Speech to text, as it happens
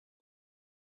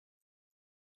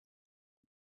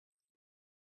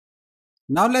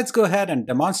Now let's go ahead and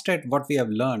demonstrate what we have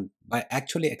learned by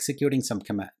actually executing some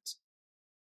commands.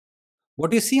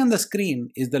 What you see on the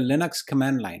screen is the Linux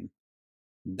command line.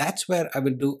 That's where I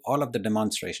will do all of the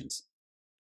demonstrations.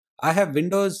 I have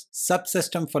Windows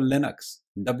Subsystem for Linux,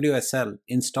 WSL,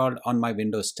 installed on my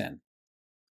Windows 10.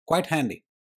 Quite handy.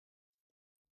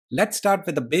 Let's start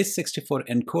with the Base64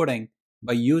 encoding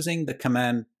by using the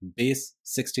command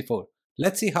Base64.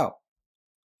 Let's see how.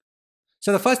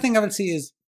 So the first thing I will see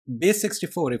is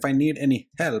Base64, if I need any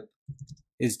help,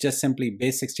 is just simply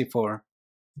Base64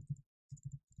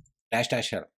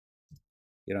 --help.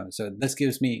 So this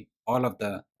gives me all of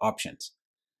the options.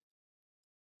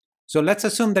 So let's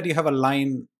assume that you have a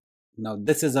line. Now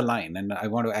this is a line and I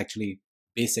want to actually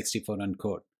Base64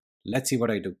 encode. Let's see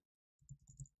what I do.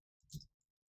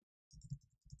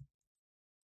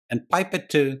 And pipe it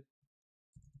to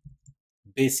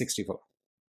Base64.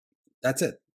 That's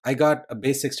it. I got a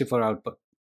Base64 output.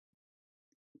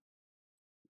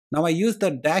 Now I use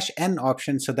the -n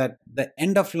option so that the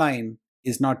end of line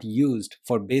is not used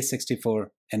for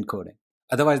Base64 encoding.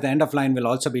 Otherwise, the end of line will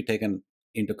also be taken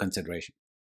into consideration.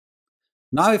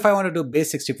 Now if I want to do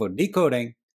Base64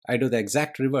 decoding, I do the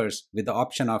exact reverse with the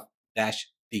option of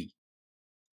 -d.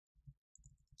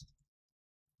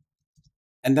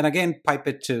 And then again pipe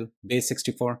it to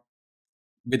Base64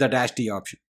 with the -d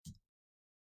option.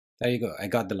 There you go, I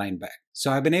got the line back.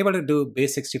 So I've been able to do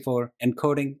Base64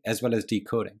 encoding as well as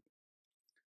decoding.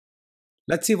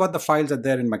 Let's see what the files are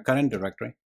there in my current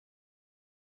directory.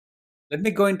 Let me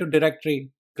go into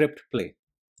directory cryptplay.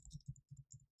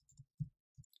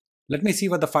 Let me see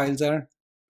what the files are.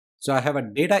 So I have a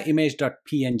data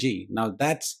image.png. Now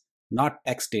that's not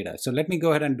text data. So let me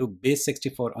go ahead and do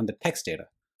Base64 on the text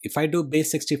data. If I do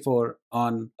Base64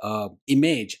 on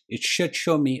image, it should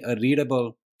show me a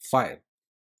readable file.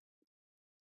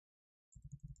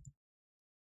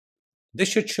 This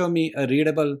should show me a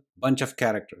readable bunch of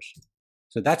characters.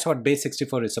 So that's what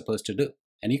Base64 is supposed to do.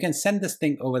 And you can send this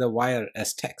thing over the wire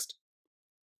as text.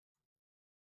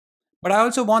 But I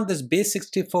also want this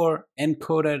Base64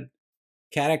 encoded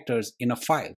characters in a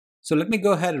file. So let me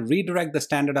go ahead and redirect the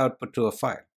standard output to a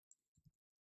file.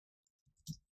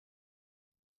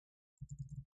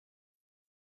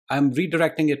 I'm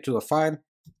redirecting it to a file.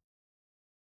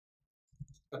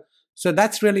 So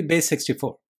that's really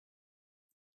Base64.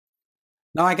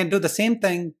 Now I can do the same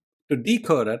thing to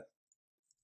decode it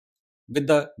with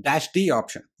the -d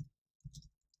option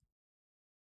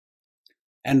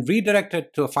and redirect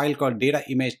it to a file called data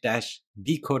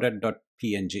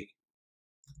image-decoded.png.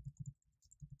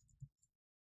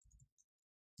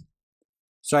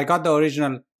 So I got the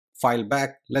original file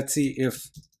back. Let's see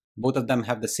if both of them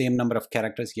have the same number of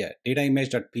characters. Yeah, data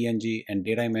image.png and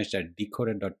data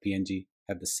image.decoded.png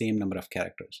have the same number of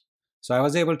characters. So I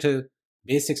was able to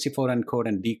Base64 encode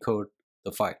and decode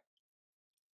the file.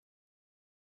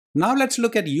 Now let's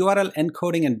look at URL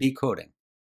encoding and decoding.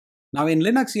 Now in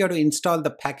Linux, you have to install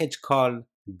the package called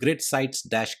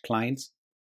gridsites-clients.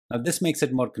 Now this makes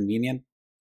it more convenient.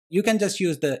 You can just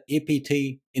use the apt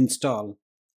install.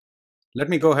 Let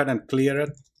me go ahead and clear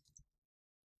it.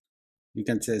 You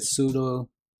can say sudo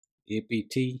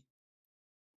apt.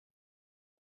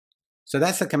 So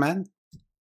that's the command.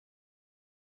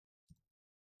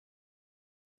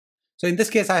 So in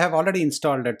this case, I have already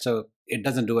installed it, so it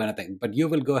doesn't do anything, but you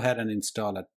will go ahead and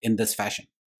install it in this fashion.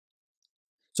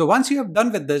 So once you have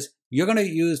done with this, you're going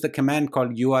to use the command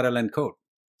called URL encode.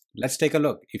 Let's take a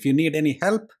look. If you need any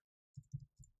help,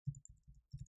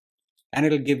 and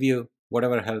it'll give you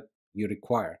whatever help you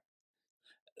require.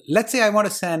 Let's say I want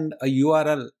to send a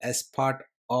URL as part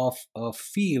of a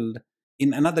field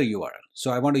in another URL.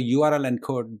 So I want to URL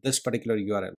encode this particular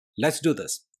URL. Let's do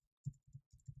this.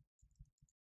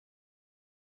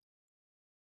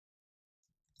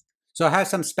 So I have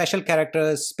some special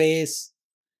characters, space,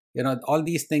 all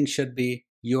these things should be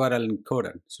URL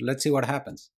encoded. So let's see what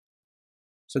happens.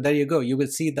 So there you go. You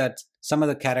will see that some of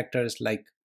the characters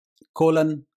like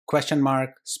colon, question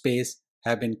mark, space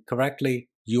have been correctly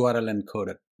URL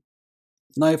encoded.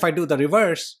 Now if I do the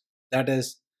reverse, that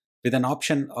is with an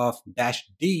option of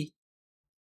 -d,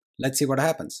 let's see what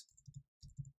happens.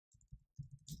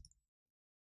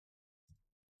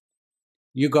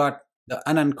 You got the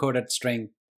unencoded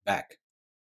string back,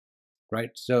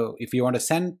 right? So if you want to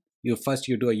send, you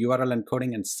do a URL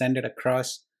encoding and send it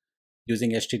across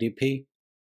using HTTP,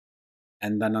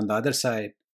 and then on the other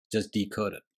side, just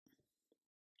decode it.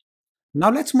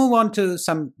 Now let's move on to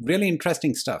some really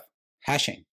interesting stuff,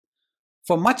 hashing.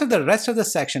 For much of the rest of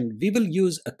the section, we will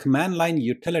use a command line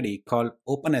utility called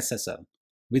OpenSSL,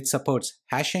 which supports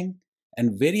hashing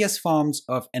and various forms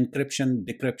of encryption,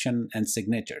 decryption, and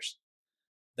signatures.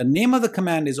 The name of the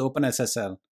command is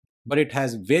OpenSSL, but it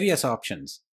has various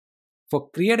options. For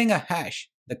creating a hash,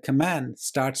 the command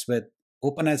starts with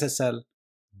OpenSSL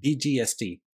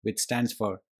DGST, which stands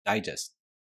for digest.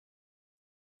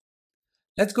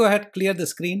 Let's go ahead and clear the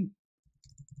screen.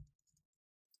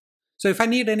 So if I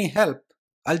need any help,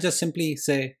 I'll just simply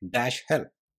say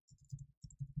 -help.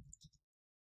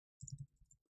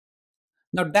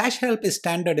 Now -help is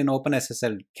standard in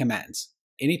OpenSSL commands.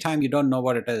 Anytime you don't know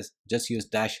what it is, just use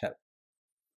 -help.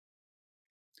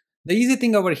 The easy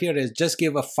thing over here is just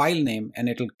give a file name and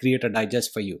it'll create a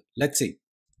digest for you. Let's see.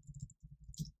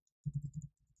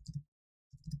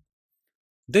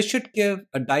 This should give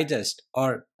a digest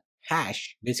or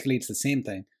hash, basically it's the same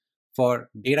thing,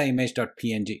 for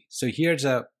dataimage.png. So here's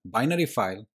a binary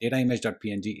file,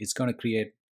 dataimage.png. It's going to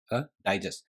create a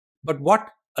digest. But what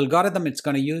algorithm it's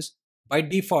going to use? By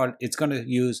default, it's going to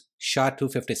use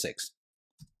SHA-256.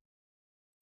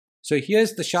 So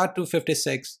here's the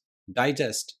SHA-256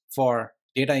 digest for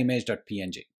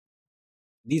dataimage.png.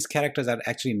 These characters are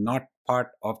actually not part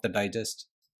of the digest,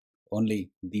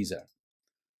 only these are.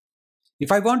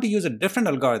 If I want to use a different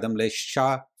algorithm like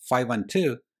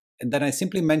SHA-512, then I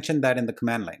simply mention that in the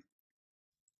command line.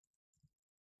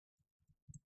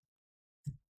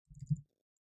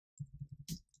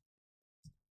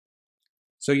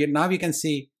 So now you can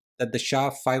see that the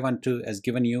SHA-512 has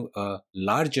given you a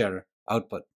larger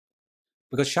output,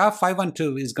 because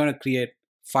SHA-512 is going to create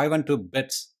 512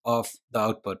 bits of the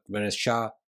output, whereas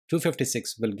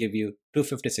SHA-256 will give you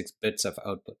 256 bits of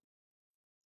output.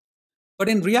 But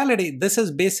in reality, this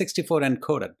is Base64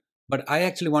 encoded, but I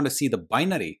actually want to see the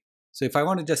binary. So if I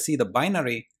want to just see the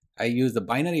binary, I use the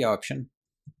binary option.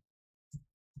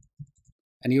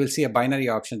 And you will see a binary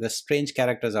option. There's strange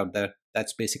characters out there.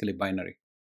 That's basically binary.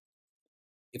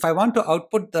 If I want to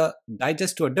output the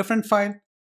digest to a different file,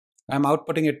 I'm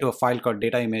outputting it to a file called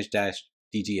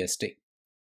dataimage-dgst.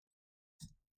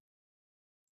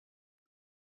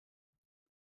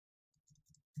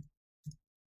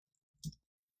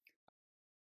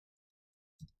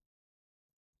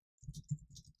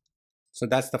 So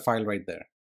that's the file right there.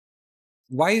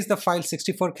 Why is the file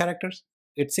 64 characters?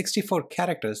 It's 64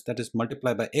 characters, that is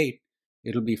multiplied by 8.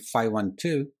 It'll be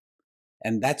 512.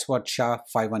 And that's what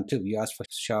SHA-512. You asked for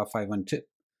SHA-512.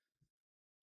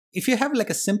 If you have like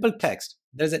a simple text,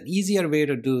 there's an easier way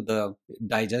to do the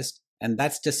digest, and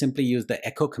that's just simply use the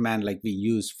echo command like we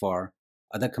used for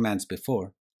other commands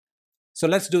before. So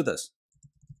let's do this.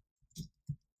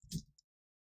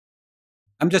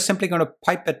 I'm just simply going to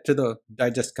pipe it to the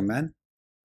digest command.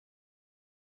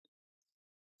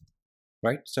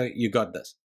 Right? So you got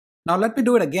this. Now let me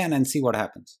do it again and see what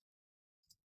happens.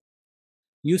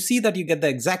 You see that you get the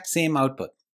exact same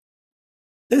output.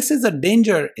 This is a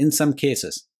danger in some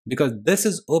cases because this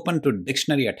is open to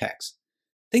dictionary attacks.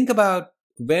 Think about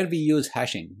where we use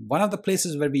hashing. One of the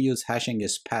places where we use hashing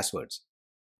is passwords.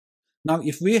 Now,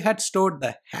 if we had stored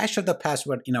the hash of the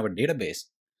password in our database,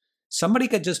 somebody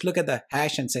could just look at the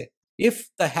hash and say,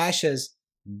 if the hash is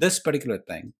this particular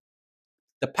thing,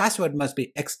 the password must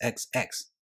be XXX.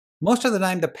 Most of the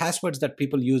time, the passwords that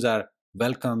people use are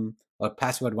welcome or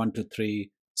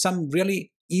password123, some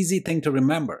really easy thing to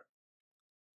remember.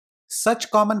 Such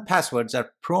common passwords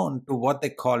are prone to what they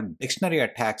call dictionary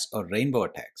attacks or rainbow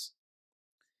attacks.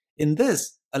 In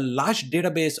this, a large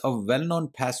database of well-known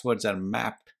passwords are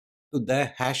mapped to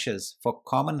their hashes for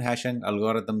common hashing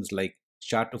algorithms like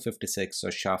SHA-256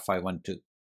 or SHA-512.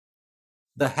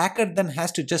 The hacker then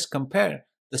has to just compare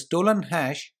the stolen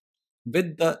hash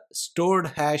with the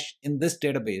stored hash in this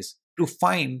database to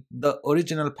find the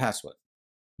original password.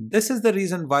 This is the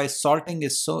reason why salting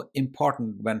is so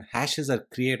important when hashes are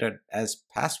created as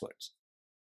passwords.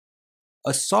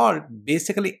 A salt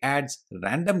basically adds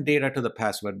random data to the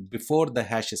password before the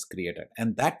hash is created,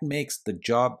 and that makes the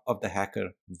job of the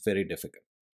hacker very difficult.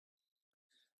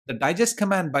 The digest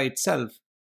command by itself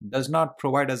does not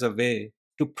provide us a way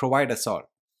to provide a salt.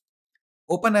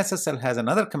 OpenSSL has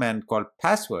another command called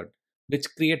password,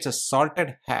 which creates a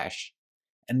salted hash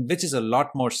and which is a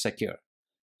lot more secure.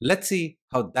 Let's see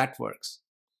how that works.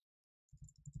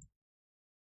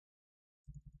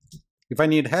 If I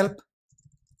need help,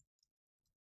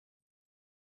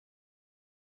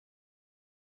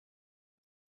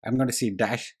 I'm going to see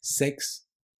 -6,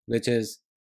 which is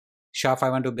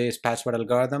SHA-512 based password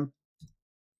algorithm.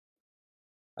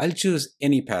 I'll choose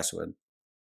any password.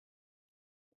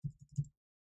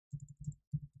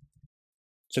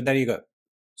 So there you go.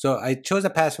 So I chose a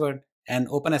password and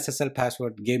OpenSSL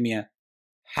password gave me a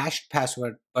hashed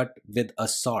password but with a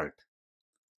salt.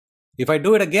 If I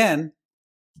do it again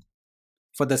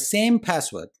for the same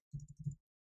password,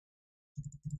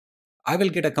 I will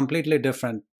get a completely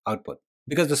different output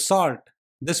because the salt,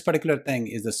 this particular thing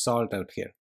is the salt out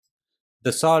here.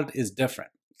 The salt is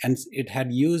different and it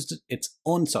had used its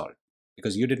own salt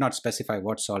because you did not specify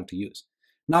what salt to use.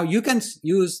 Now you can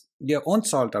use your own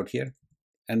salt out here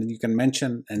and you can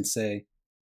mention and say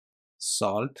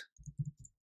salt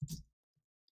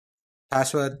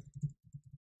password,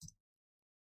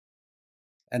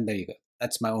 and there you go.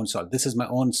 That's my own salt. This is my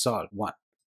own salt one.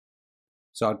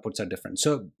 So outputs are different.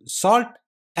 So salt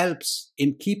helps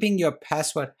in keeping your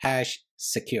password hash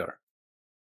secure.